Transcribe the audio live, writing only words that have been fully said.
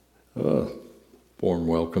Warm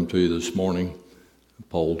welcome to you this morning.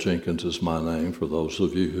 Paul Jenkins is my name, for those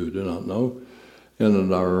of you who do not know.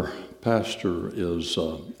 And our pastor is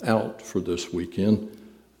out for this weekend,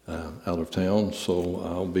 out of town, so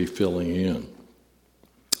I'll be filling in.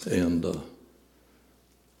 And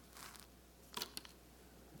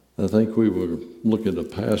I think we were looking at a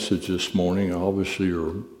passage this morning. Obviously,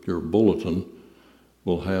 your bulletin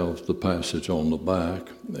will have the passage on the back,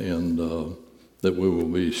 and that we will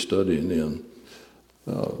be studying in.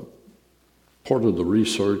 Part of the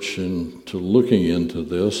research into looking into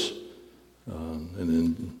this,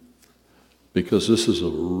 because this is a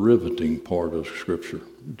riveting part of Scripture,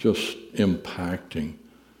 just impacting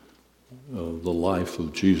the life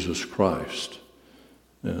of Jesus Christ.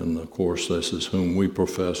 And of course, this is whom we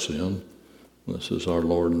profess in. This is our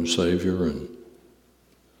Lord and Savior. And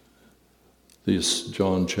this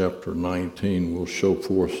John chapter 19 will show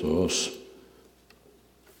forth to us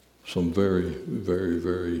some very, very,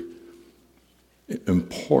 very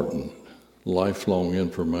important lifelong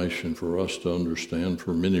information for us to understand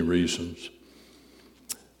for many reasons.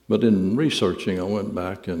 But in researching, I went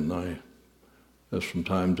back and I, as from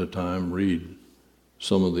time to time, read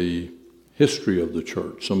some of the history of the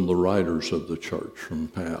church, some of the writers of the church from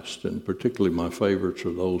past, and particularly my favorites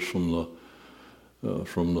are those from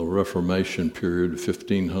the Reformation period,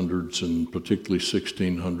 1500s, and particularly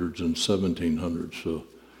 1600s and 1700s.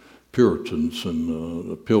 Puritans and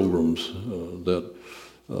the Pilgrims that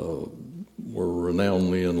were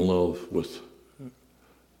renownedly in love with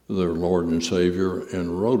their Lord and Savior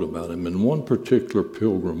and wrote about him. And one particular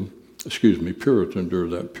Puritan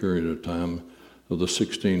during that period of time of the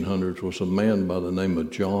 1600s was a man by the name of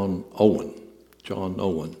John Owen. John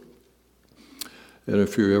Owen. And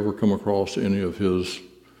if you ever come across any of his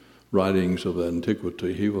writings of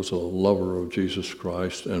antiquity, he was a lover of Jesus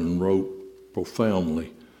Christ and wrote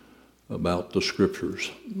profoundly about the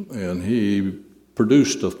Scriptures. And he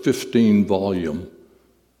produced a 15-volume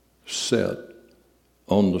set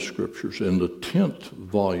on the Scriptures. And the 10th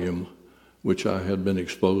volume, which I had been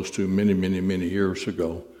exposed to many, many, many years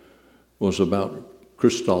ago, was about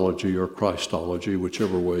Christology or Christology,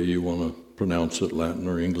 whichever way you want to pronounce it, Latin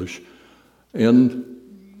or English, and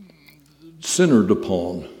centered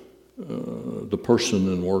upon the person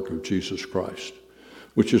and work of Jesus Christ,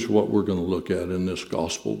 which is what we're going to look at in this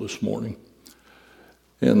gospel this morning.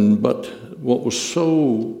 But what was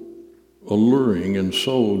so alluring and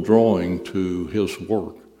so drawing to his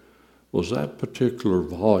work was that particular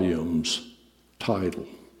volume's title.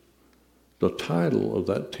 The title of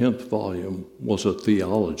that 10th volume was a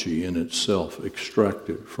theology in itself,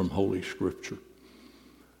 extracted from Holy Scripture.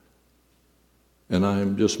 And I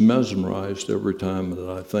am just mesmerized every time that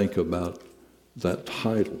I think about that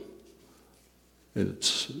title.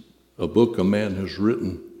 It's a book a man has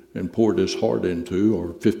written and poured his heart into,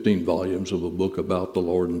 or 15 volumes of a book about the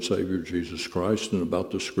Lord and Savior Jesus Christ and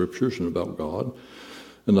about the Scriptures and about God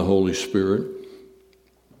and the Holy Spirit.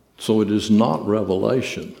 So it is not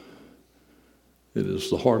revelation. It is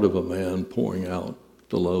the heart of a man pouring out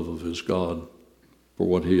the love of his God for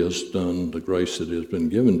what he has done, the grace that has been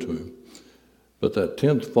given to him. But that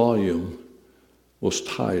 10th volume was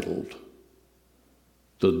titled,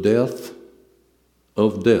 The Death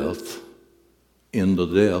of Death in the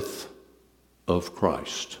Death of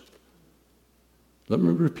Christ. Let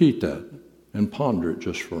me repeat that and ponder it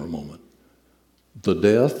just for a moment. The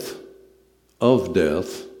death of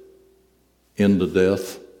death in the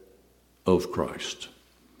death of Christ.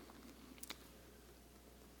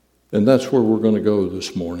 And that's where we're going to go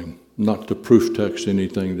this morning, not to proof text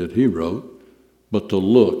anything that he wrote, but to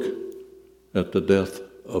look at the death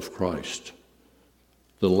of Christ.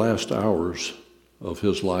 The last hours of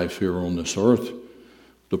his life here on this earth,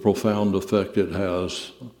 the profound effect it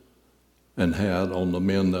has and had on the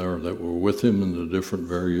men there that were with him in the different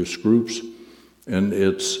various groups, and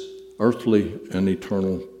its earthly and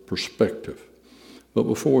eternal perspective. But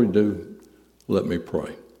before we do, let me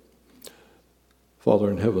pray.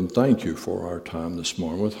 Father in heaven, thank you for our time this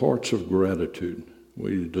morning. With hearts of gratitude,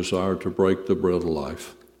 we desire to break the bread of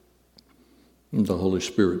life. And the Holy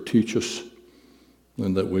Spirit teach us,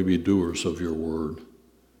 and that we be doers of your word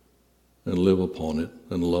and live upon it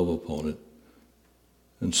and love upon it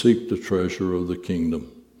and seek the treasure of the kingdom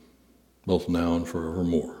both now and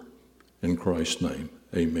forevermore. In Christ's name,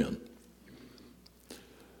 amen.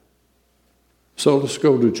 So let's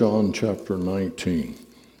go to John chapter 19.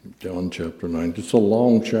 John chapter 19. It's a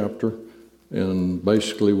long chapter, and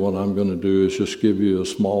basically what I'm going to do is just give you a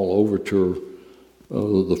small overture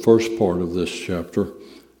of the first part of this chapter.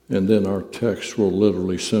 And then our text will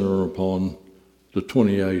literally center upon the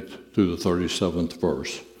 28th through the 37th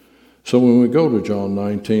verse. So when we go to John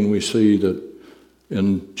 19, we see that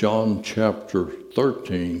in John chapter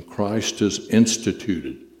 13, Christ has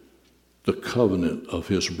instituted the covenant of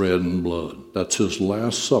his bread and blood. That's his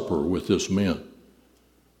last supper with his men.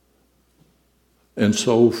 And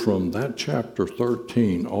so from that chapter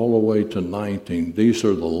 13 all the way to 19, these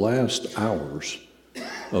are the last hours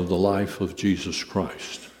of the life of Jesus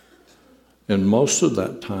Christ. And most of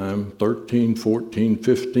that time, 13, 14,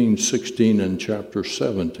 15, 16, and chapter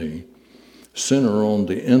 17, center on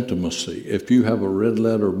the intimacy. If you have a red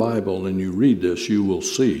letter Bible and you read this, you will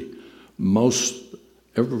see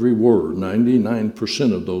every word,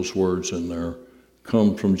 99% of those words in there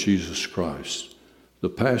come from Jesus Christ. The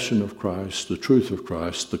passion of Christ, the truth of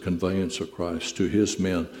Christ, the conveyance of Christ to his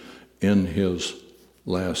men in his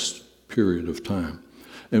last period of time.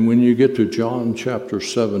 And when you get to John chapter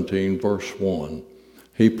 17, verse 1,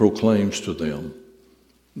 he proclaims to them,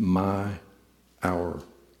 "My hour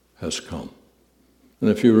has come." And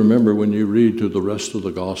if you remember, when you read to the rest of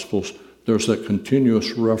the Gospels, there's that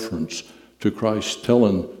continuous reference to Christ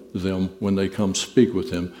telling them when they come speak with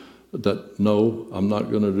him that, no, I'm not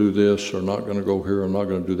going to do this, or not going to go here, I'm not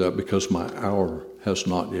going to do that, because my hour has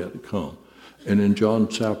not yet come. And in John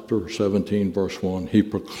chapter 17, verse 1, he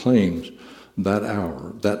proclaims that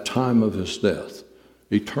hour, that time of his death,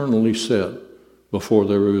 eternally set before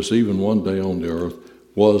there was even one day on the earth,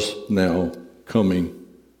 was now coming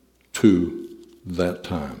to that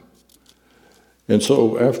time. And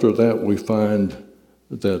so after that, we find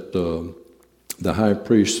that the high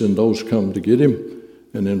priest and those come to get him.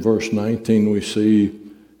 And in verse 19, we see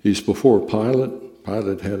he's before Pilate.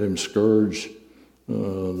 Pilate had him scourged,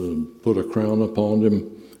 put a crown upon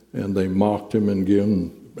him, and they mocked him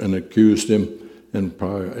and accused him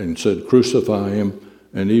and said, "Crucify him."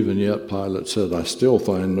 And even yet Pilate said, "I still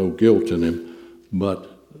find no guilt in him." But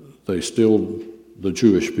the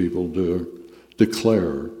Jewish people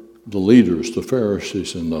declared, the leaders, the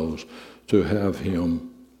Pharisees and those, to have him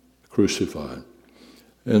crucified.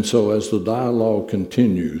 And so as the dialogue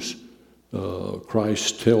continues,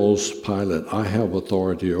 Christ tells Pilate, "I have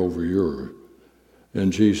authority over you."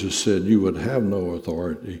 And Jesus said, "You would have no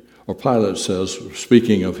authority." Or Pilate says,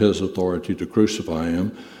 speaking of his authority to crucify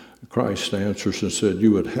him, Christ answers and said,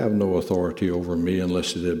 "You would have no authority over me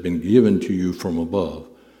unless it had been given to you from above.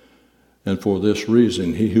 And for this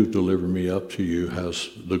reason, he who delivered me up to you has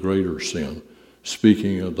the greater sin,"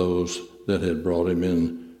 speaking of those that had brought him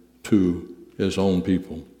in to his own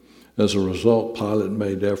people. As a result, Pilate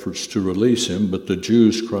made efforts to release him, but the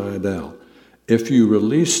Jews cried out, "If you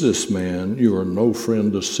release this man, you are no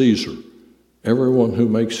friend of Caesar. Everyone who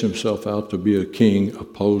makes himself out to be a king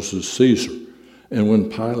opposes Caesar." And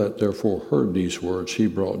when Pilate therefore heard these words, he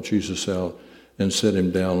brought Jesus out and set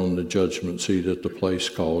him down on the judgment seat at the place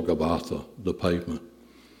called Gabbatha, the pavement.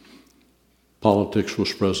 Politics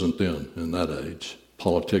was present then, in that age.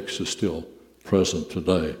 Politics is still present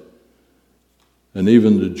today. And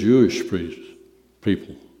even the Jewish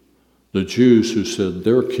people, the Jews who said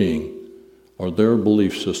their king or their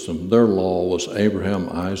belief system, their law was Abraham,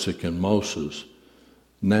 Isaac, and Moses,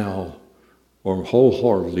 now are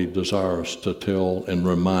wholeheartedly desirous to tell and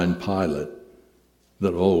remind Pilate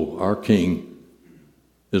that, oh, our king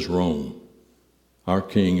is Rome. Our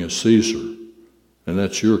king is Caesar. And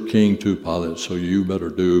that's your king too, Pilate, so you better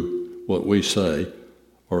do what we say,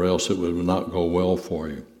 or else it would not go well for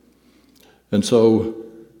you. And so,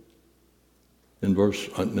 and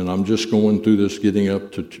I'm just going through this, getting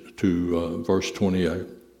up to verse 28.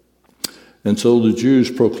 And so the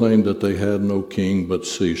Jews proclaimed that they had no king but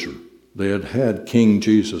Caesar. They had had King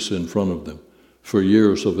Jesus in front of them for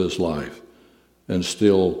years of his life, and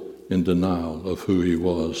still in denial of who he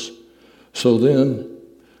was. So then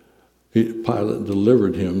Pilate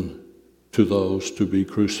delivered him to those to be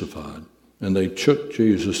crucified. And they took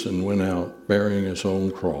Jesus and went out bearing his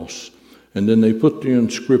own cross. And then they put the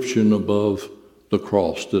inscription above the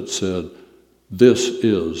cross that said, "This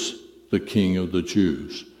is the King of the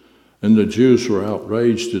Jews." And the Jews were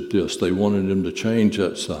outraged at this. They wanted him to change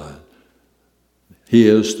that sign. He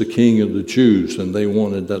is the King of the Jews, and they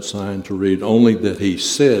wanted that sign to read only that he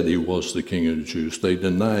said he was the King of the Jews. They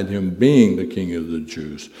denied him being the King of the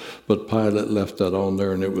Jews. But Pilate left that on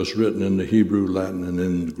there, and it was written in the Hebrew, Latin, and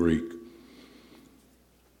in the Greek.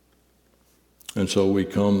 And so we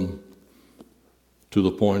come to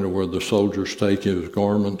the point of where the soldiers take his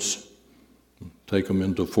garments, take them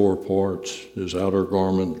into four parts. His outer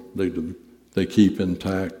garment they keep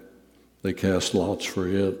intact. They cast lots for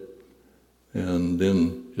it. And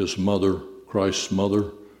then his mother, Christ's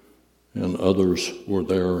mother, and others were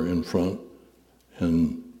there in front.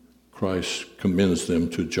 And Christ commends them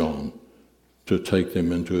to John to take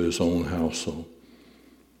them into his own household.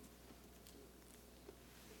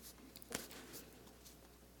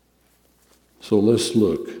 So let's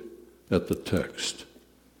look at the text.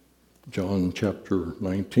 John chapter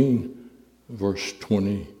 19, verse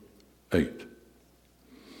 28.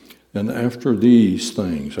 And after these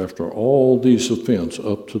things, after all these events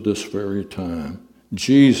up to this very time,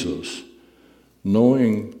 Jesus,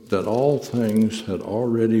 knowing that all things had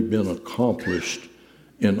already been accomplished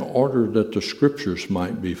in order that the scriptures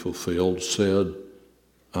might be fulfilled, said,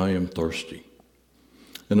 I am thirsty.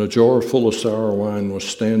 And a jar full of sour wine was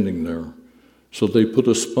standing there. So they put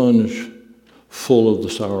a sponge full of the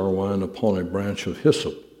sour wine upon a branch of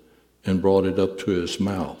hyssop and brought it up to his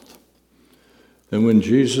mouth. And when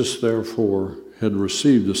Jesus therefore had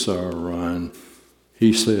received the sour wine,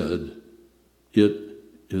 he said, It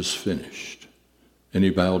is finished. And he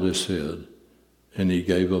bowed his head, and he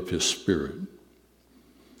gave up his spirit.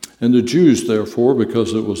 And the Jews, therefore,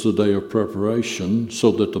 because it was the day of preparation,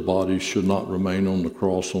 so that the body should not remain on the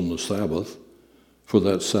cross on the Sabbath, for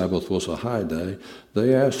that Sabbath was a high day,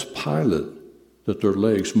 they asked Pilate that their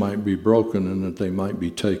legs might be broken and that they might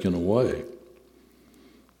be taken away.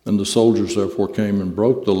 And the soldiers therefore came and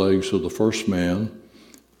broke the legs of the first man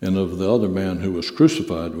and of the other man who was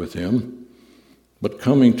crucified with him. But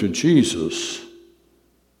coming to Jesus,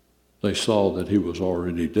 they saw that he was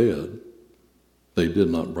already dead. They did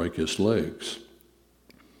not break his legs.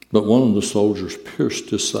 But one of the soldiers pierced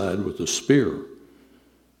his side with a spear,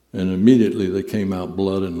 and immediately there came out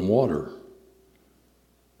blood and water.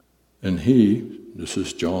 And he, this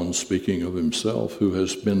is John speaking of himself, who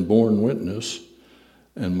has been borne witness,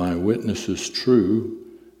 and my witness is true,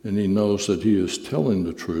 and he knows that he is telling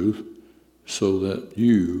the truth, so that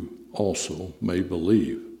you also may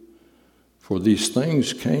believe. For these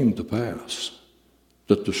things came to pass,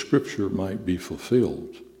 that the scripture might be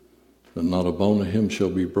fulfilled, that not a bone of him shall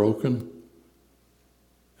be broken.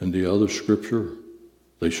 And the other scripture,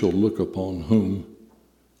 they shall look upon him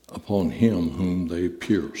whom they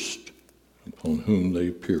pierced, upon whom they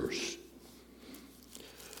pierced.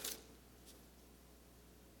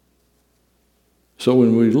 So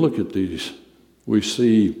when we look at these, we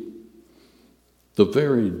see the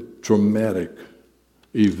very dramatic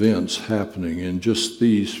events happening in just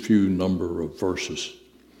these few number of verses.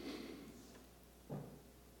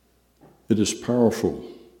 It is powerful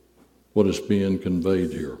what is being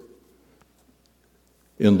conveyed here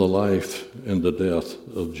in the life and the death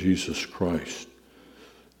of Jesus Christ.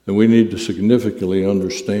 And we need to significantly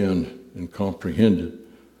understand and comprehend it,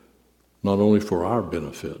 not only for our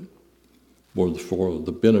benefit, but for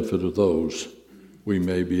the benefit of those we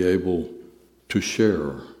may be able to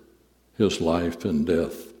share his life and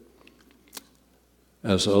death,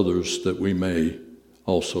 as others that we may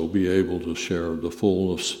also be able to share the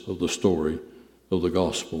fullness of the story of the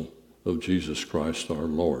gospel of Jesus Christ our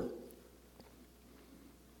Lord.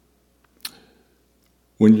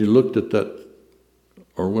 When you looked at that,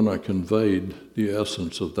 or when I conveyed the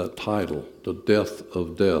essence of that title, the death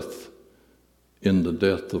of death in the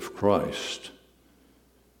death of Christ,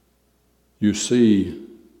 you see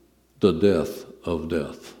the death of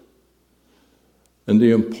death. And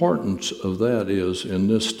the importance of that is, in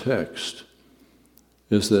this text,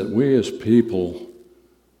 is that we as people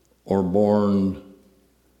are born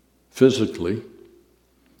physically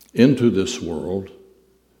into this world.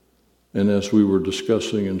 And as we were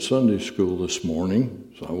discussing in Sunday school this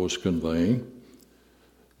morning, as I was conveying,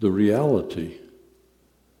 the reality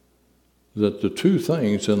that the two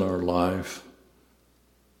things in our life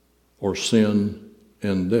are sin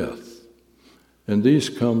and death. And these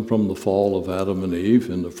come from the fall of Adam and Eve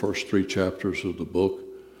in the first 3 chapters of the book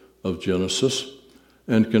of Genesis,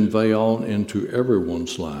 and convey on into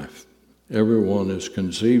everyone's life. Everyone is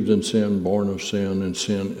conceived in sin, born of sin, and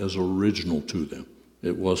sin is original to them.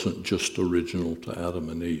 It wasn't just original to Adam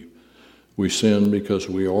and Eve. We sin because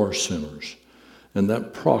we are sinners. And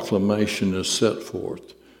that proclamation is set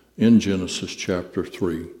forth in Genesis chapter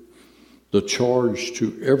 3. The charge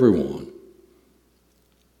to everyone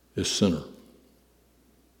is sinner.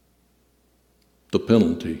 The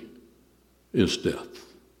penalty is death.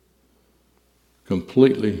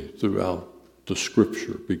 Completely throughout the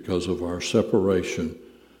scripture, because of our separation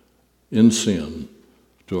in sin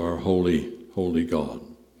to our holy God.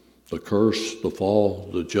 The curse, the fall,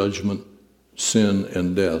 the judgment, sin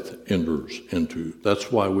and death enters into.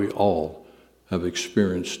 That's why we all have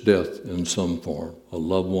experienced death in some form, a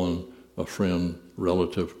loved one, a friend,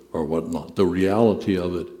 relative, or whatnot. The reality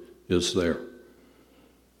of it is there.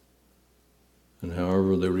 And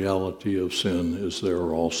however, the reality of sin is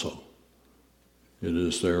there also. It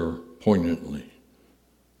is there poignantly.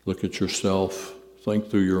 Look at yourself. Think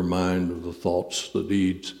through your mind of the thoughts, the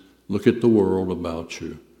deeds. Look at the world about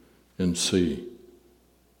you and see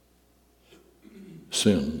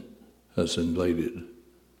sin has invaded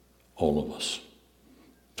all of us.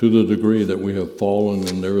 To the degree that we have fallen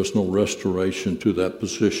and there is no restoration to that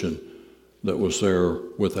position that was there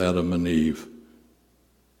with Adam and Eve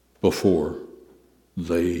before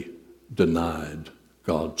they denied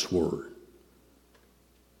God's word.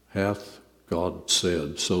 Hath God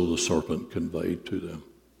said, so the serpent conveyed to them.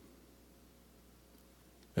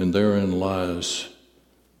 And therein lies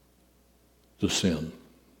the sin,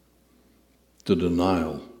 the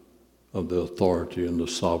denial of the authority and the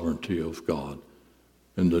sovereignty of God,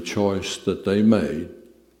 and the choice that they made,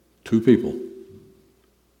 two people,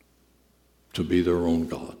 to be their own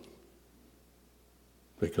God.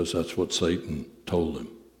 Because that's what Satan told them.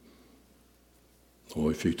 Oh,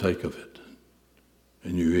 if you take of it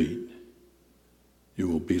and you eat, you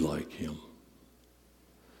will be like him.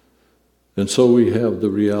 And so we have the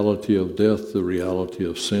reality of death, the reality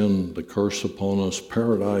of sin, the curse upon us,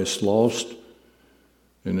 paradise lost.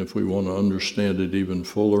 And if we want to understand it even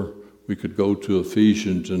fuller, we could go to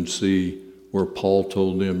Ephesians and see where Paul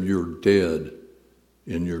told them, you're dead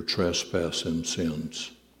in your trespass and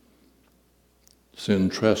sins. Sin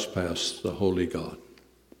trespassed the holy God,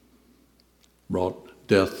 brought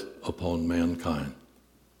death upon mankind.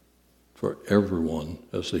 For everyone,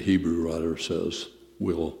 as the Hebrew writer says,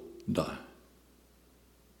 will die.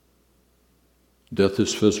 Death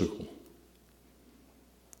is physical.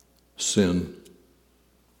 Sin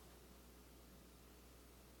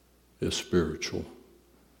is spiritual,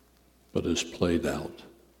 but is played out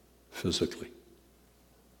physically.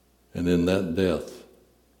 And in that death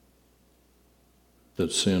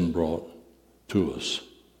that sin brought to us,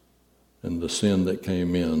 and the sin that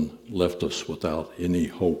came in left us without any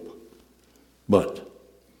hope. But,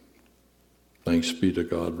 thanks be to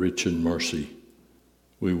God, rich in mercy,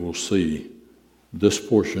 we will see this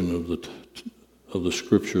portion of the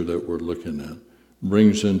scripture that we're looking at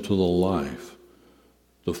brings into the life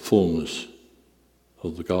the fullness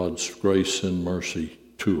of the God's grace and mercy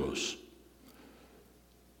to us.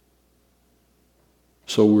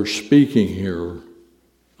 So we're speaking here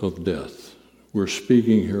of death. We're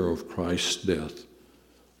speaking here of Christ's death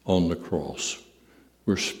on the cross.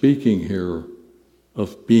 We're speaking here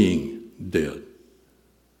of being dead.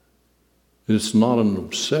 It's not an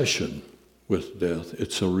obsession with death.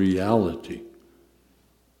 It's a reality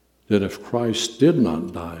that if Christ did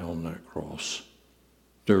not die on that cross,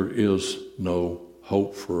 there is no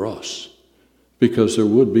hope for us, because there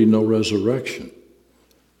would be no resurrection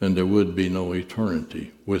and there would be no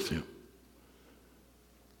eternity with him.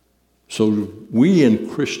 So we in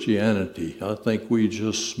Christianity, I think we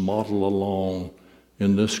just model along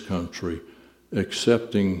in this country,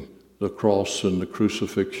 accepting the cross and the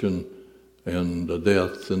crucifixion and the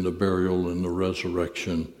death and the burial and the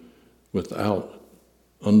resurrection without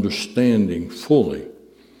understanding fully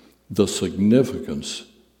the significance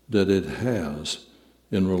that it has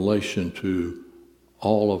in relation to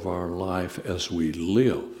all of our life as we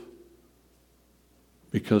live.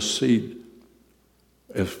 Because see,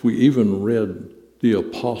 if we even read the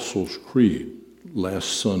Apostles' Creed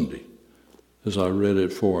last Sunday, as I read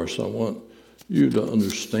it for us, I want you to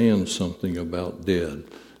understand something about dead.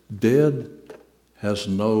 Dead has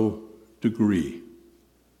no degree.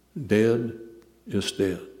 Dead is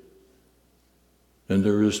dead. And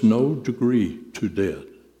there is no degree to dead.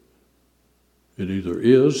 It either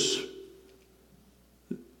is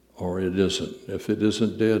or it isn't. If it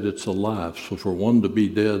isn't dead, it's alive. So for one to be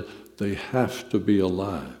dead, they have to be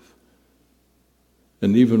alive.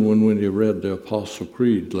 And even when we read the Apostle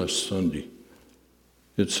Creed last Sunday,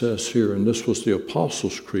 it says here, and this was the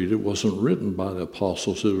Apostles' Creed, it wasn't written by the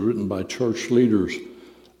apostles, it was written by church leaders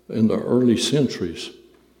in the early centuries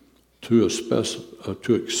to espouse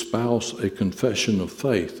a confession of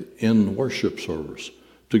faith in worship service,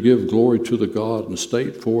 to give glory to the God and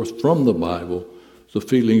state forth from the Bible the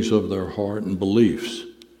feelings of their heart and beliefs.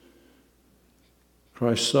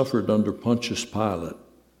 Christ suffered under Pontius Pilate,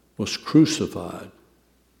 was crucified,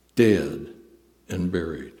 dead, and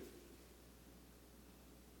buried.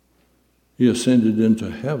 He ascended into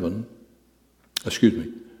heaven.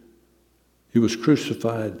 He was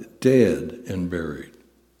crucified, dead, and buried.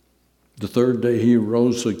 The third day he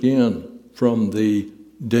rose again from the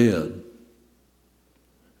dead.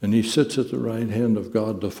 And he sits at the right hand of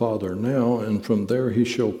God the Father now, and from there he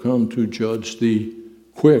shall come to judge the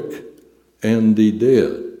quick and the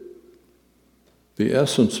dead. The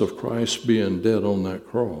essence of Christ being dead on that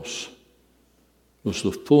cross was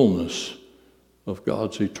the fullness of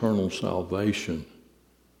God's eternal salvation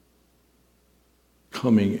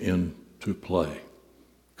coming into play,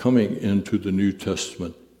 coming into the New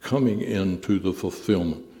Testament, coming into the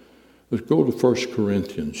fulfillment. Let's go to 1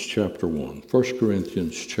 Corinthians chapter 1. 1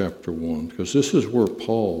 Corinthians chapter 1, because this is where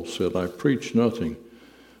Paul said, I preach nothing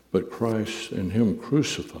but Christ and him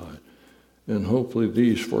crucified. And hopefully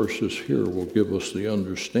these verses here will give us the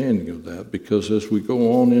understanding of that, because as we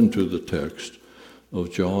go on into the text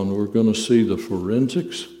of John, we're going to see the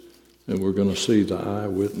forensics and we're going to see the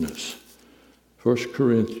eyewitness. 1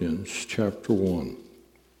 Corinthians chapter 1,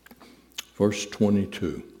 verse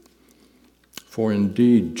 22. For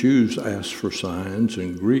indeed Jews ask for signs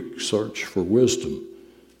and Greeks search for wisdom,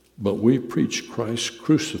 but we preach Christ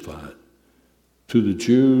crucified, to the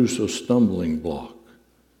Jews a stumbling block,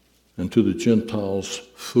 and to the Gentiles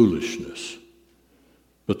foolishness.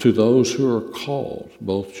 But to those who are called,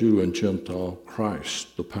 both Jew and Gentile,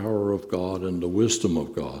 Christ, the power of God and the wisdom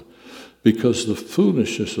of God, because the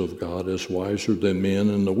foolishness of God is wiser than men,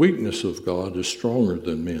 and the weakness of God is stronger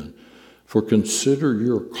than men. For consider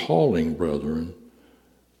your calling, brethren,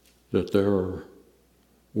 that there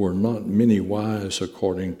were not many wise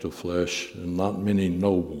according to flesh, and not many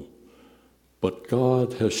noble. But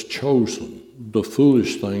God has chosen the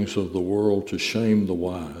foolish things of the world to shame the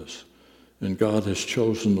wise. And God has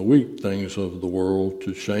chosen the weak things of the world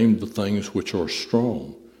to shame the things which are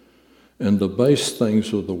strong. And the base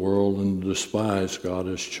things of the world and the despised God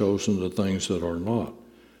has chosen the things that are not,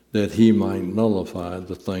 that he might nullify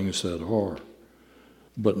the things that are.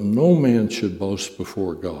 But no man should boast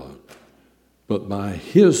before God. But by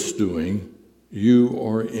his doing, you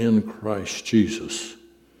are in Christ Jesus,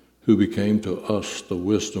 who became to us the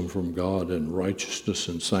wisdom from God and righteousness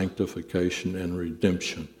and sanctification and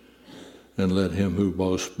redemption. And let him who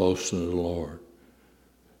boasts boast in the Lord.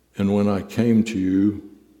 And when I came to you,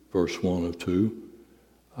 verse 1 of 2,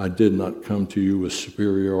 I did not come to you with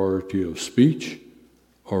superiority of speech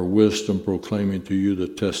or wisdom proclaiming to you the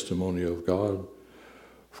testimony of God.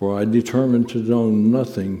 For I determined to know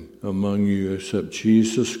nothing among you except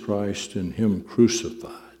Jesus Christ and him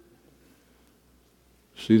crucified.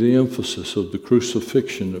 See the emphasis of the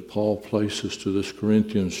crucifixion that Paul places to this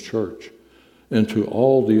Corinthians church and to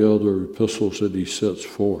all the other epistles that he sets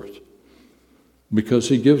forth. Because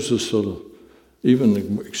he gives us even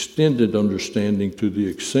an extended understanding to the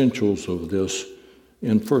essentials of this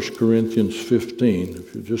in 1 Corinthians 15.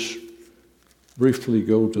 If you just briefly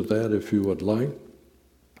go to that if you would like.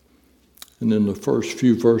 And in the first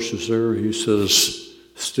few verses there, he says,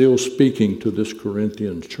 still speaking to this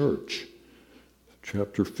Corinthian church,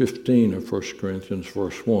 chapter 15 of 1 Corinthians,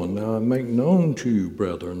 verse 1, Now I make known to you,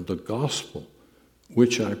 brethren, the gospel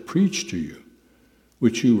which I preached to you,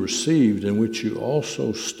 which you received, in which you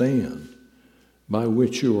also stand, by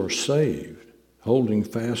which you are saved, holding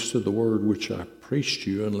fast to the word which I preached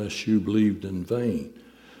to you, unless you believed in vain.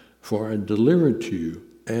 For I delivered to you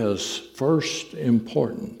as first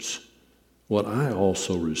importance what I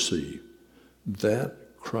also received,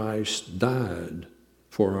 that Christ died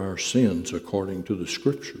for our sins according to the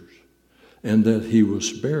Scriptures, and that he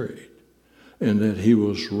was buried, and that he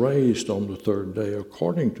was raised on the third day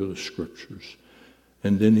according to the Scriptures.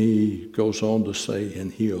 And then he goes on to say,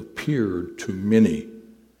 and he appeared to many.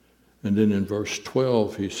 And then in verse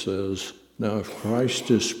 12 he says, now if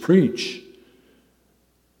Christ is preached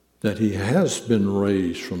that he has been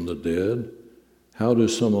raised from the dead, how do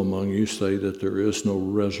some among you say that there is no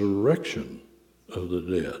resurrection of the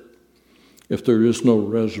dead? If there is no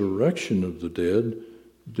resurrection of the dead,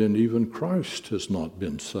 then even Christ has not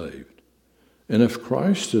been saved. And if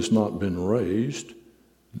Christ has not been raised,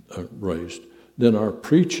 then our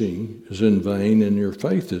preaching is in vain and your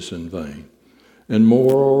faith is in vain. And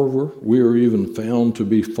moreover, we are even found to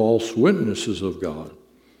be false witnesses of God,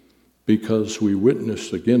 because we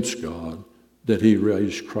witnessed against God that he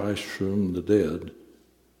raised Christ from the dead,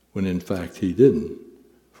 when in fact he didn't.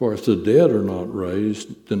 For if the dead are not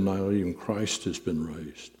raised, then not even Christ has been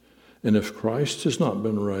raised. And if Christ has not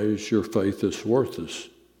been raised, your faith is worthless,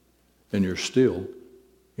 and you're still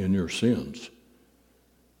in your sins.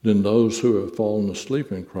 Then those who have fallen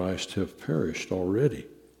asleep in Christ have perished already.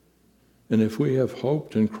 And if we have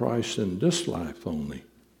hoped in Christ in this life only,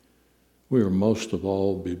 we are most of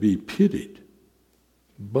all to be pitied.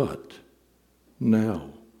 But now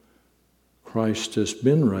Christ has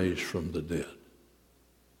been raised from the dead,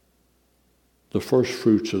 the first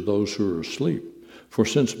fruits of those who are asleep. For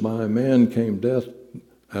since by a man came death,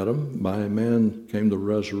 Adam, by a man came the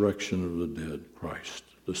resurrection of the dead, Christ,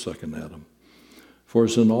 the second Adam. For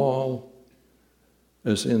as in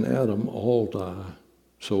Adam all die,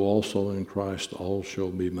 so also in Christ all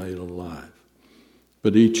shall be made alive.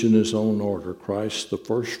 But each in his own order, Christ the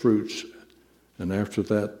first fruits, And after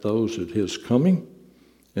that, those at his coming.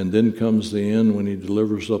 And then comes the end when he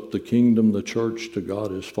delivers up the kingdom, the church, to God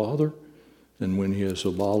his Father. And when he has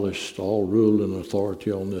abolished all rule and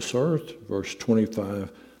authority on this earth, verse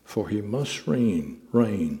 25, for he must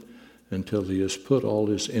reign until he has put all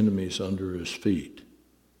his enemies under his feet.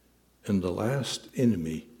 And the last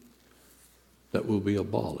enemy that will be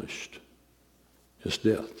abolished is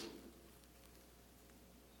death.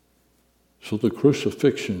 So the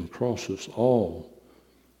crucifixion crosses all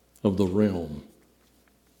of the realm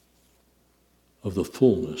of the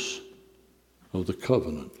fullness of the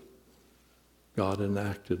covenant God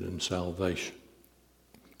enacted in salvation.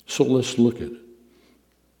 So let's look at it.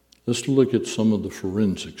 Let's look at some of the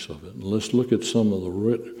forensics of it. And let's look at some of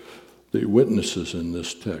the witnesses in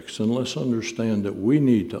this text. And let's understand that we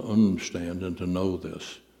need to understand and to know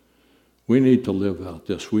this. We need to live out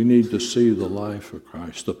this. We need to see the life of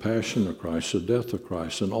Christ, the passion of Christ, the death of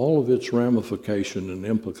Christ, and all of its ramifications and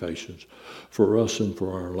implications for us and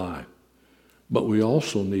for our life. But we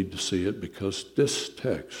also need to see it because this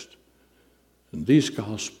text and these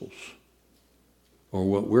Gospels are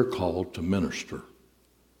what we're called to minister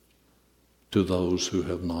to those who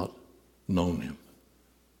have not known him.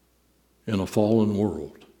 In a fallen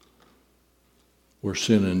world where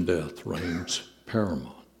sin and death reigns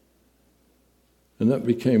paramount. And that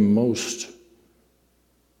became most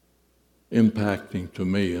impacting to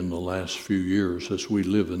me in the last few years as we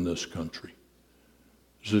live in this country.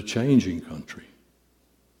 It's a changing country.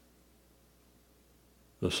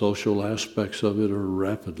 The social aspects of it are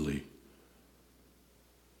rapidly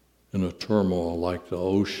in a turmoil like the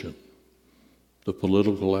ocean. The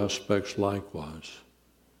political aspects likewise.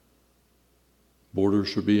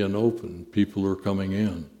 Borders are being opened. People are coming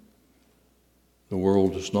in. The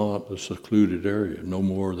world is not a secluded area, no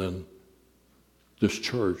more than this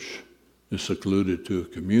church is secluded to a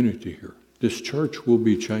community here. This church will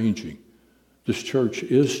be changing. This church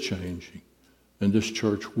is changing. And this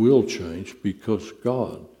church will change because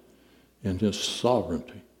God, in his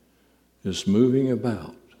sovereignty, is moving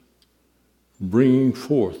about, bringing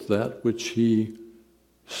forth that which he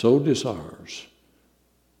so desires.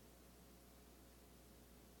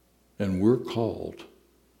 And we're called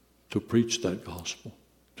to preach that gospel,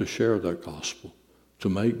 to share that gospel, to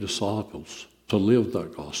make disciples, to live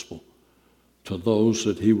that gospel to those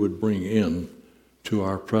that he would bring in to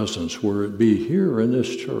our presence, where it be here in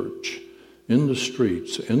this church, in the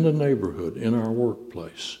streets, in the neighborhood, in our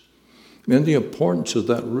workplace. And the importance of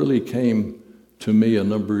that really came to me a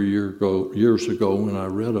number of years ago when I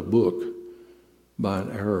read a book by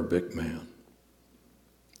an Arabic man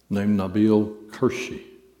named Nabil Qureshi.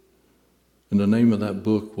 And the name of that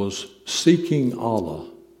book was Seeking Allah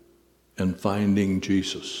and Finding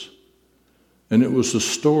Jesus. And it was the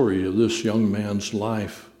story of this young man's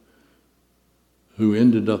life who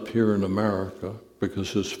ended up here in America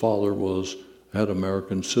because his father had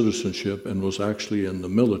American citizenship and was actually in the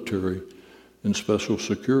military in special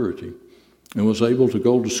security and was able to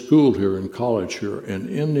go to school here and college here. And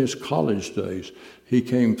in his college days, he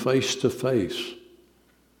came face to face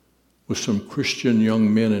with some Christian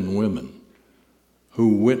young men and women who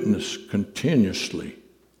witnessed continuously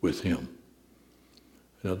with him.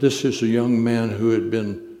 Now, this is a young man who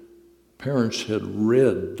parents had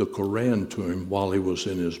read the Quran to him while he was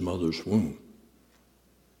in his mother's womb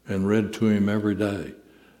and read to him every day,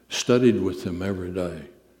 studied with him every day.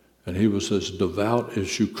 And he was as devout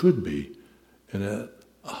as you could be in a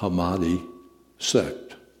Ahmadi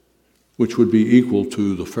sect, which would be equal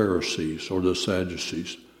to the Pharisees or the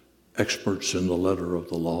Sadducees, experts in the letter of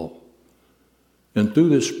the law. And through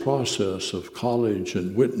this process of college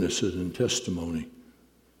and witnesses and testimony,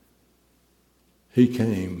 he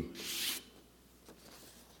came,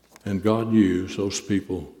 and God used those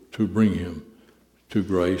people to bring him to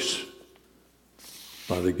grace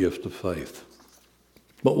by the gift of faith.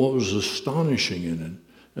 But what was astonishing in it,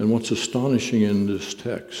 and what's astonishing in this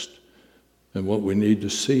text, and what we need to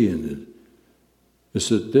see in it, is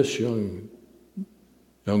that this young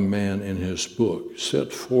man in his book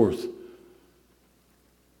set forth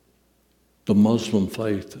the Muslim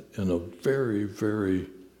faith in a very, very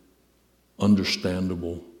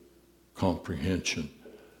understandable comprehension,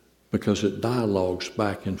 because it dialogues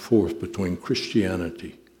back and forth between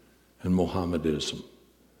Christianity and Mohammedism,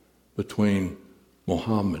 between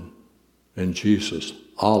Muhammad and Jesus,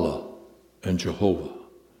 Allah and Jehovah.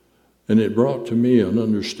 And it brought to me an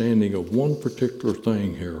understanding of one particular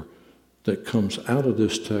thing here that comes out of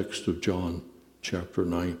this text of John chapter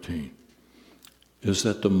 19, is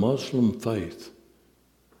that the Muslim faith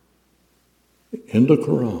in the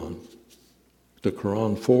Quran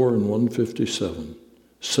 4 and 157,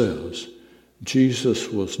 says Jesus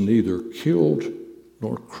was neither killed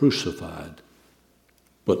nor crucified,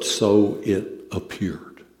 but so it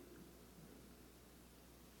appeared.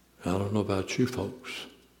 I don't know about you folks,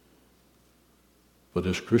 but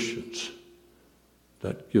as Christians,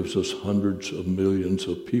 that gives us hundreds of millions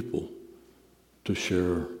of people to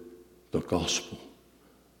share the gospel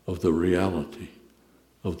of the reality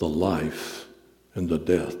of the life and the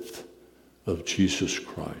death of Jesus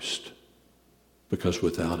Christ. Because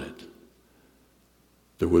without it,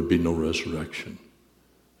 there would be no resurrection.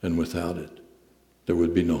 And without it, there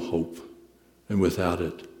would be no hope. And without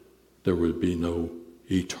it, there would be no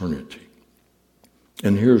eternity.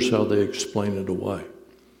 And here's how they explain it away.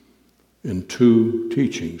 In two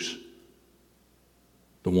teachings.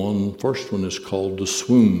 The first one is called the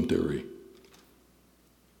swoon theory,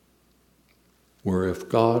 where if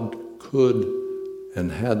God could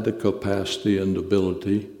and had the capacity and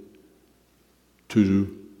ability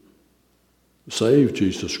to save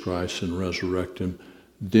Jesus Christ and resurrect him,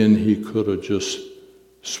 then he could have just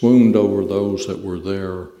swooned over those that were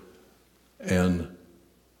there and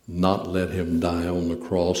not let him die on the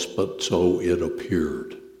cross, but so it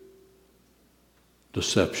appeared.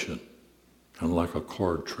 Deception, kind of like a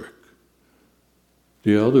card trick.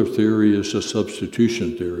 The other theory is the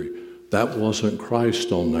substitution theory. That wasn't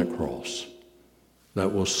Christ on that cross.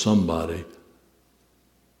 That was somebody,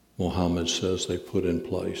 Muhammad says, they put in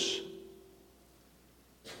place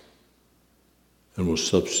and was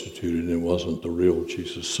substituted, and it wasn't the real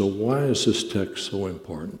Jesus. So why is this text so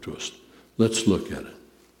important to us? Let's look at it.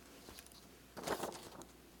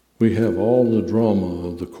 We have all the drama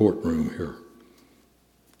of the courtroom here.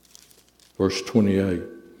 Verse 28,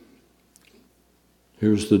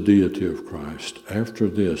 here's the deity of Christ. After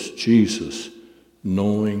this, Jesus,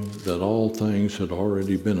 knowing that all things had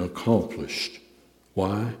already been accomplished,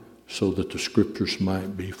 why? So that the scriptures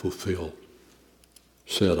might be fulfilled,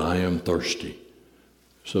 said, I am thirsty.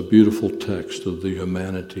 It's a beautiful text of the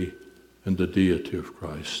humanity and the deity of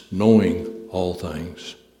Christ, knowing all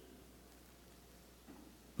things.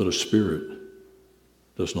 But a spirit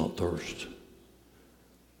does not thirst.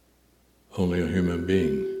 Only a human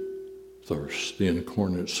being thirsts, the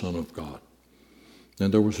incarnate Son of God.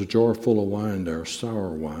 And there was a jar full of wine there,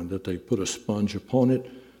 sour wine, that they put a sponge upon it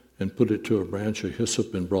and put it to a branch of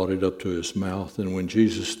hyssop and brought it up to his mouth. And when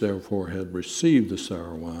Jesus therefore had received the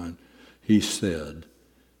sour wine, he said,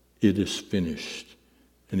 it is finished.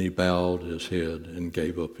 And he bowed his head and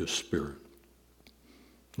gave up his spirit.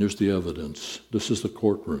 Here's the evidence. This is the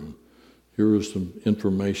courtroom. Here is the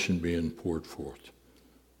information being poured forth.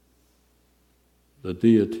 The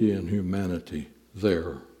deity and humanity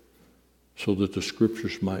there, so that the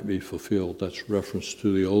scriptures might be fulfilled. That's reference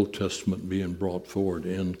to the Old Testament being brought forward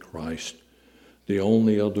in Christ. The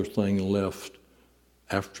only other thing left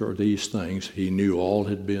after these things, he knew all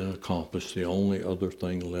had been accomplished. The only other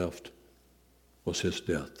thing left was his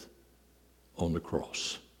death on the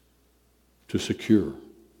cross to secure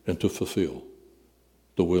and to fulfill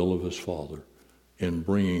the will of his Father in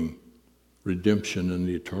bringing redemption and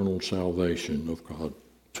the eternal salvation of God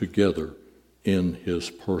together in his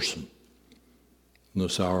person. And the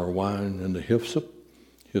sour wine and the hyssop.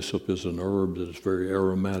 Hyssop is an herb that is very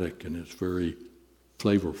aromatic and it's very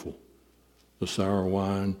flavorful. The sour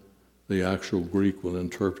wine, the actual Greek will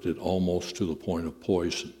interpret it almost to the point of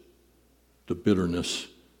poison. The bitterness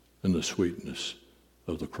and the sweetness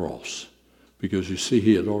of the cross. Because you see,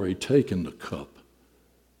 he had already taken the cup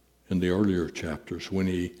in the earlier chapters when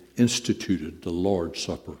he instituted the Lord's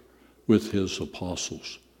Supper with his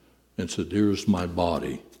apostles and said, here's my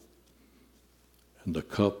body. And the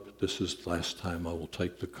cup, this is the last time I will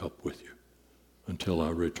take the cup with you until I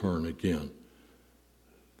return again.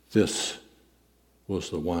 This was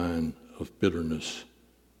the wine of bitterness,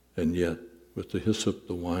 and yet with the hyssop,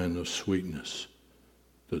 the wine of sweetness,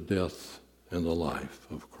 the death and the life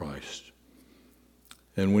of Christ.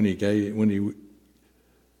 And when he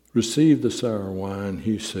received the sour wine,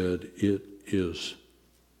 he said, it is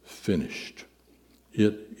finished.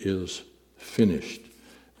 It is finished.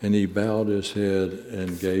 And he bowed his head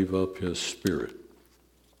and gave up his spirit.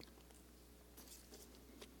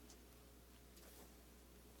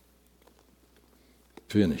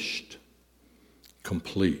 Finished.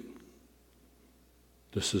 Complete.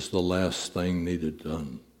 This is the last thing needed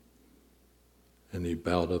done. And he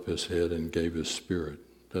bowed up his head and gave his spirit.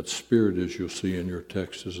 That spirit, as you'll see in your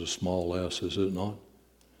text, is a small s, is it not?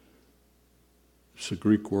 It's the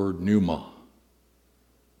Greek word pneuma.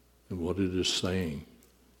 And what it is saying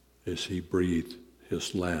is he breathed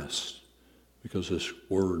his last, because this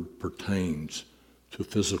word pertains to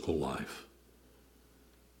physical life.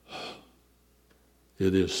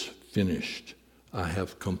 It is finished. I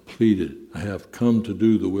have completed. I have come to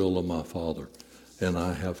do the will of my Father, and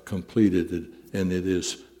I have completed it, and it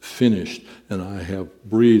is finished, and I have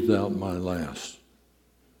breathed out my last.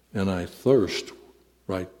 And I thirst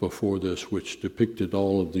right before this, which depicted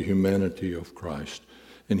all of the humanity of Christ.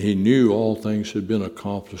 And he knew all things had been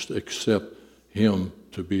accomplished except him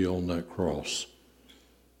to be on that cross.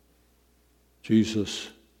 Jesus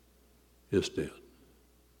is dead.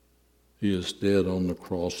 He is dead on the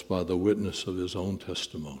cross by the witness of his own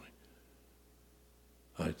testimony.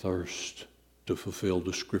 I thirst to fulfill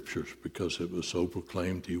the scriptures because it was so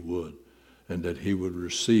proclaimed he would, and that he would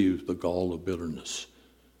receive the gall of bitterness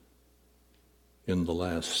in the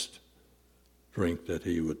last drink that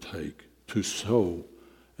he would take, to sow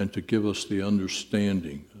and to give us the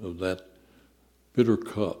understanding of that bitter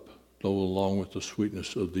cup, though along with the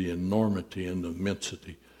sweetness of the enormity and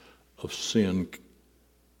immensity of sin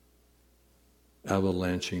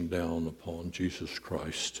avalanching down upon Jesus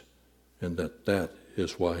Christ, and that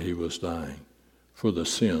is why he was dying, for the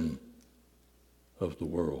sin of the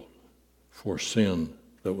world, for sin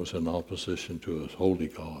that was in opposition to his holy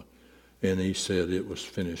God. And he said, it was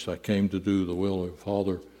finished. I came to do the will of the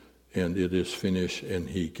Father, and it is finished, and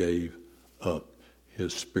he gave up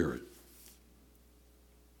his spirit.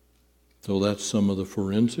 So that's some of the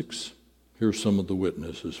forensics. Here's some of the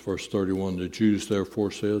witnesses. Verse 31, the Jews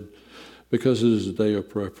therefore said, because it is a day of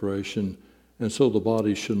preparation, and so the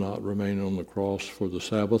body should not remain on the cross for the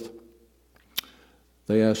Sabbath,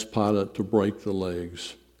 they asked Pilate to break the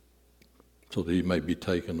legs so that he may be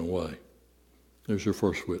taken away. There's your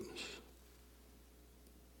first witness.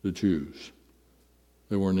 The Jews.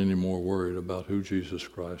 They weren't any more worried about who Jesus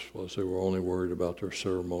Christ was. They were only worried about their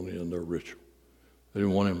ceremony and their ritual. They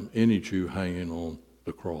didn't want any Jew hanging on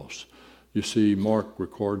the cross. You see, Mark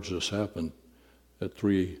records this happened at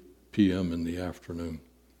 3 p.m. in the afternoon.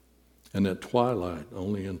 And at twilight,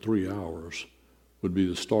 only in 3 hours, would be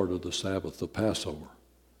the start of the Sabbath, the Passover.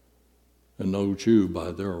 And no Jew,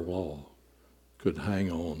 by their law, could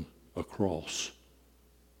hang on a cross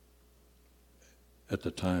at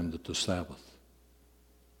the time that the Sabbath.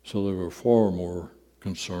 So they were far more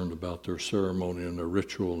concerned about their ceremony and their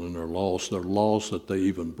ritual and their laws that they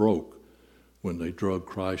even broke when they drugged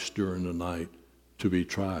Christ during the night to be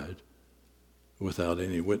tried without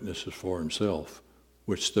any witnesses for himself,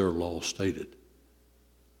 which their law stated.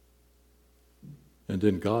 And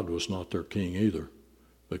then God was not their king either,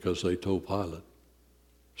 because they told Pilate,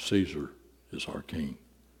 Caesar is our king.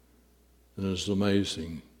 And it's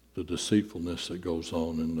amazing the deceitfulness that goes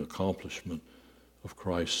on in the accomplishment of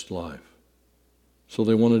Christ's life. So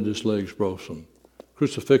they wanted his legs broken.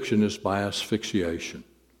 Crucifixion is by asphyxiation.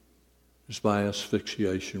 It's by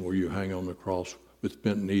asphyxiation, where you hang on the cross with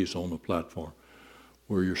bent knees on the platform,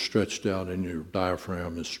 where you're stretched out and your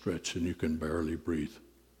diaphragm is stretched and you can barely breathe.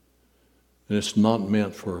 And it's not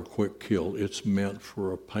meant for a quick kill. It's meant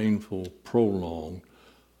for a painful, prolonged,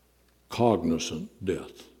 cognizant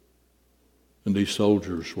death. And these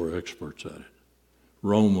soldiers were experts at it.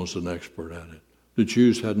 Rome was an expert at it. The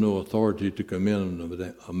Jews had no authority to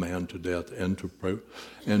condemn a man to death and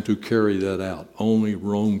to carry that out. Only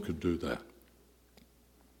Rome could do that.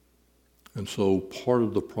 And so part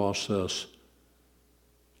of the process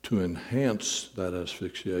to enhance that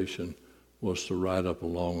asphyxiation was to ride up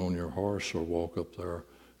along on your horse or walk up there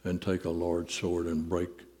and take a large sword and break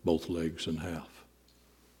both legs in half.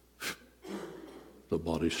 The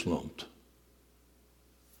body slumped.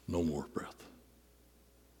 No more breath.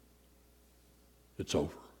 It's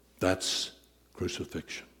over. That's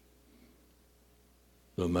crucifixion.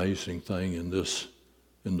 The amazing thing in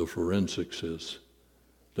the forensics is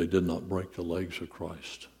they did not break the legs of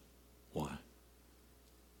Christ. Why?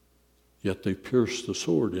 Yet they pierced the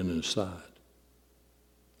sword in his side.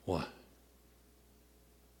 Why?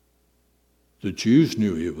 The Jews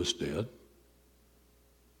knew he was dead.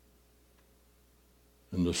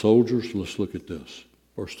 And the soldiers, let's look at this.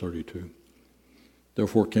 Verse 32.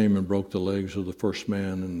 Therefore came and broke the legs of the first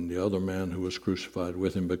man and the other man who was crucified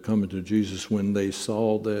with him. But coming to Jesus, when they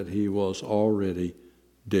saw that he was already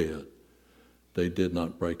dead, they did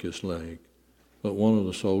not break his leg. But one of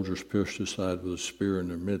the soldiers pierced his side with a spear,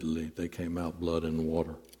 and immediately they came out blood and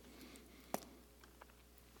water.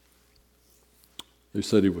 They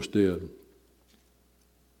said he was dead,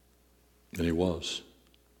 and he was.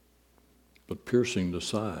 But piercing the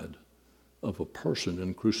side of a person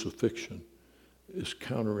in crucifixion is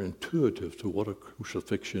counterintuitive to what a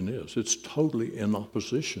crucifixion is. It's totally in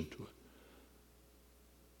opposition to it.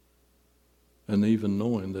 And even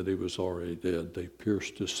knowing that he was already dead, they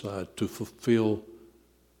pierced his side to fulfill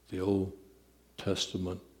the Old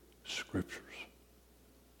Testament scriptures.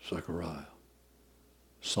 Zechariah,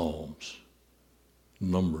 Psalms,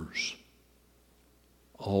 Numbers,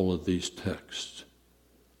 all of these texts.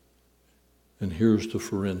 And here's the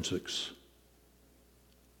forensics.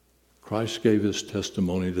 Christ gave his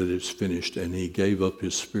testimony that it's finished, and he gave up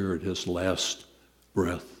his spirit, his last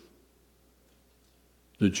breath.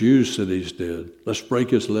 The Jews said he's dead. Let's break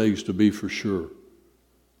his legs to be for sure.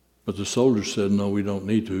 But the soldiers said, no, we don't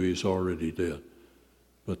need to. He's already dead.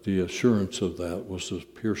 But the assurance of that was the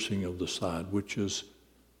piercing of the side, which is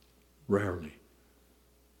rarely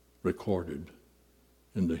recorded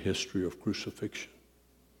in the history of crucifixion.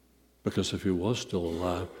 Because if he was still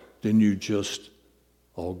alive, then you just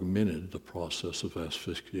augmented the process of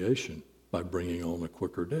asphyxiation by bringing on a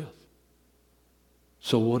quicker death.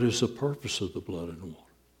 So what is the purpose of the blood and water?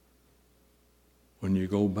 When you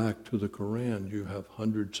go back to the Quran, you have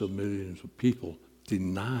hundreds of millions of people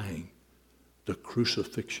denying the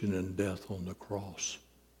crucifixion and death on the cross.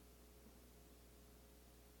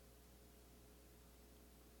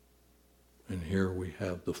 And here we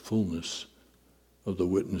have the fullness of the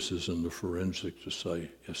witnesses and the forensic to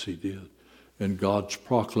say, yes, he did. And God's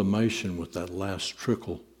proclamation with that last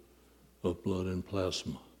trickle of blood and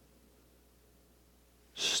plasma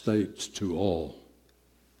states to all,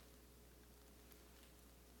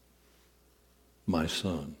 my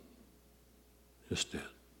son is dead.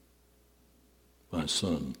 My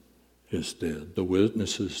son is dead. The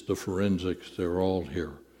witnesses, the forensics, they're all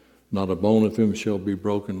here. Not a bone of him shall be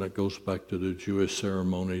broken. That goes back to the Jewish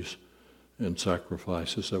ceremonies and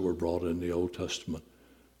sacrifices that were brought in the Old Testament.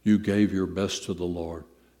 You gave your best to the Lord,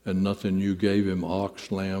 and nothing you gave him,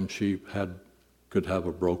 ox, lamb, sheep, could have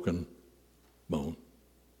a broken bone.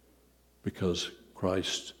 Because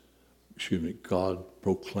God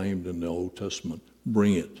proclaimed in the Old Testament,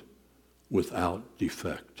 bring it without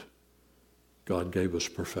defect. God gave us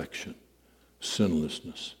perfection,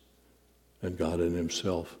 sinlessness, and God in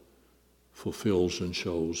himself fulfills and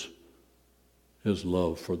shows his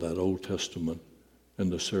love for that Old Testament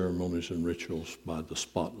and the ceremonies and rituals by the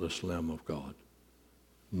spotless Lamb of God.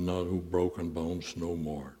 No broken bones, no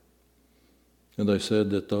more. And they said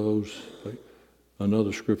that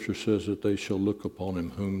another scripture says that they shall look upon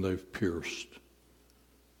him whom they've pierced.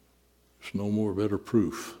 There's no more better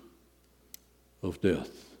proof of death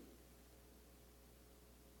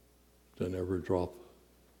than every drop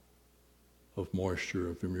of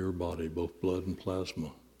moisture from your body, both blood and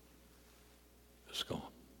plasma, is gone.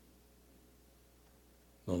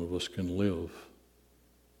 None of us can live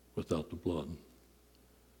without the blood.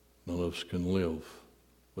 None of us can live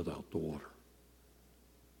without the water.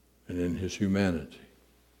 And in his humanity,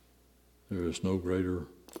 there is no greater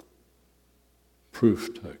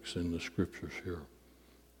proof text in the scriptures here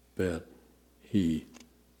that he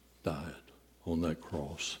died on that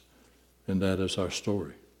cross. And that is our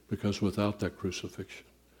story. Because without that crucifixion,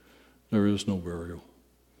 there is no burial.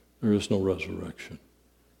 There is no resurrection.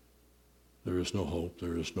 There is no hope.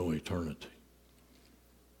 There is no eternity.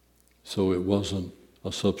 So it wasn't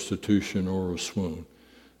a substitution or a swoon.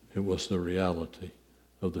 It was the reality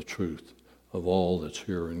of the truth of all that's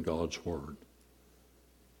here in God's Word.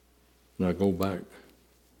 And I go back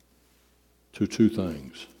to two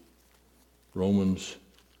things. Romans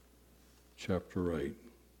chapter 8.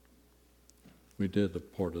 We did a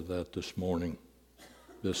part of that this morning,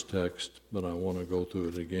 this text, but I want to go through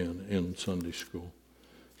it again in Sunday school.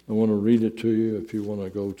 I want to read it to you if you want to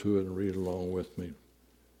go to it and read along with me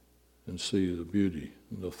and see the beauty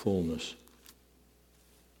and the fullness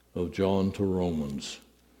of John to Romans,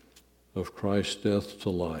 of Christ's death to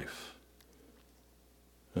life,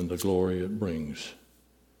 and the glory it brings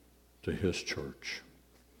to his church.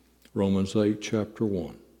 Romans 8, chapter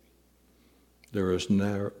 1. There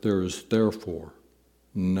is therefore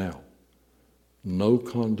now no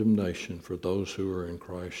condemnation for those who are in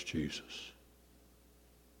Christ Jesus.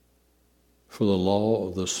 For the law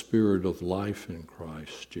of the Spirit of life in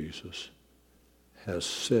Christ Jesus has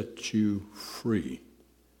set you free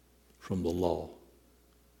from the law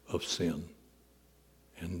of sin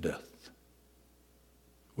and death.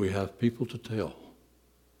 We have people to tell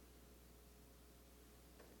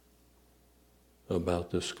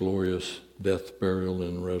about this glorious death, burial,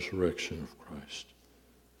 and resurrection of Christ.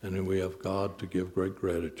 And then we have God to give great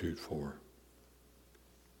gratitude for.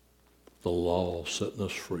 The law setting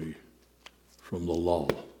us free from the law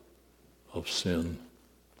of sin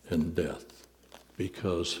and death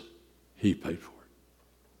because he paid for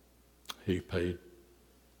it. He paid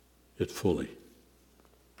it fully,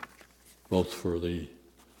 both for the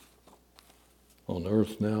on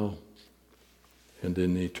earth now and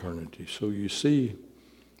in eternity. So you see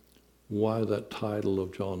why that title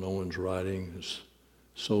of John Owen's writing is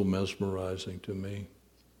so mesmerizing to me.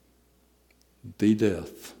 The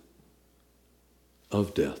death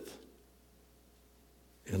of death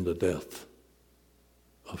in the death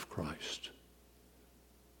of Christ.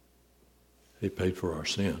 He paid for our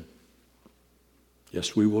sin.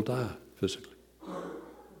 Yes, we will die physically.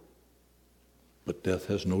 But death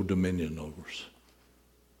has no dominion over us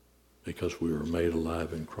because we were made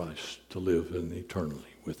alive in Christ to live in eternally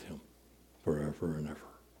with him forever and ever.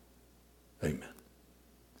 Amen.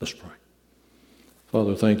 Let's pray.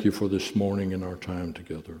 Father, thank you for this morning and our time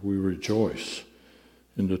together. We rejoice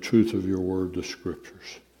in the truth of your word, the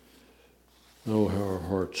scriptures. Oh, how our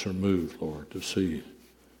hearts are moved, Lord, to see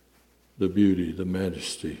the beauty, the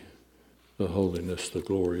majesty, the holiness, the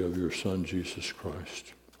glory of your Son, Jesus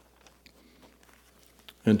Christ.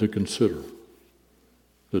 And to consider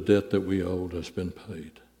the debt that we owed has been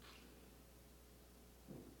paid.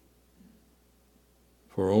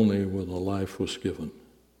 For only when a life was given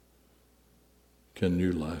can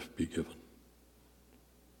new life be given.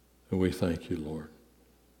 And we thank you, Lord,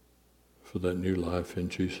 for that new life in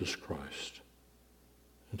Jesus Christ.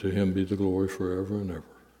 And to him be the glory forever and ever.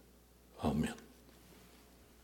 Amen.